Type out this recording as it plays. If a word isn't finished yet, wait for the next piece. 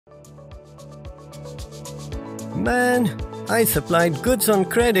Man, I supplied goods on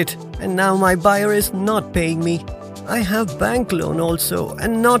credit and now my buyer is not paying me. I have bank loan also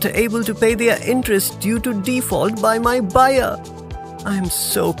and not able to pay their interest due to default by my buyer. I am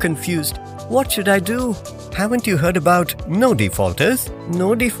so confused. What should I do? Haven't you heard about No Defaulters?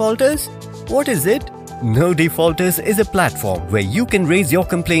 No Defaulters? What is it? No Defaulters is a platform where you can raise your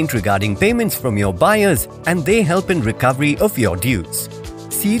complaint regarding payments from your buyers and they help in recovery of your dues.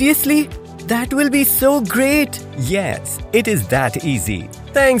 Seriously? That will be so great! Yes, it is that easy.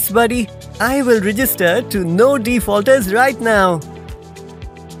 Thanks, buddy. I will register to No Defaulters right now.